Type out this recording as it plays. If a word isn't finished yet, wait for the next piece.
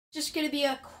Just gonna be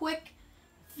a quick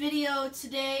video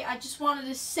today. I just wanted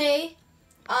to say,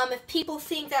 if people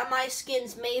think that my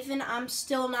skin's Maven, I'm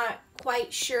still not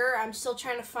quite sure. I'm still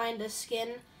trying to find a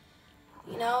skin.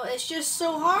 You know, it's just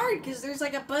so hard because there's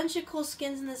like a bunch of cool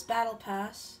skins in this battle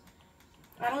pass.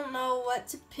 I don't know what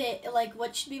to pick, like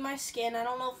what should be my skin. I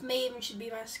don't know if Maven should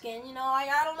be my skin. You know,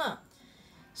 I don't know.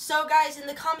 So guys, in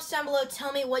the comments down below,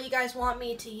 tell me what you guys want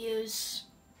me to use.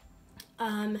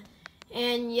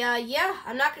 And yeah,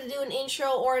 I'm not going to do an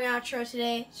intro or an outro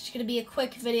today. It's just going to be a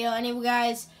quick video. Anyway,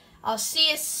 guys, I'll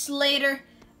see you later.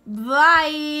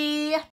 Bye.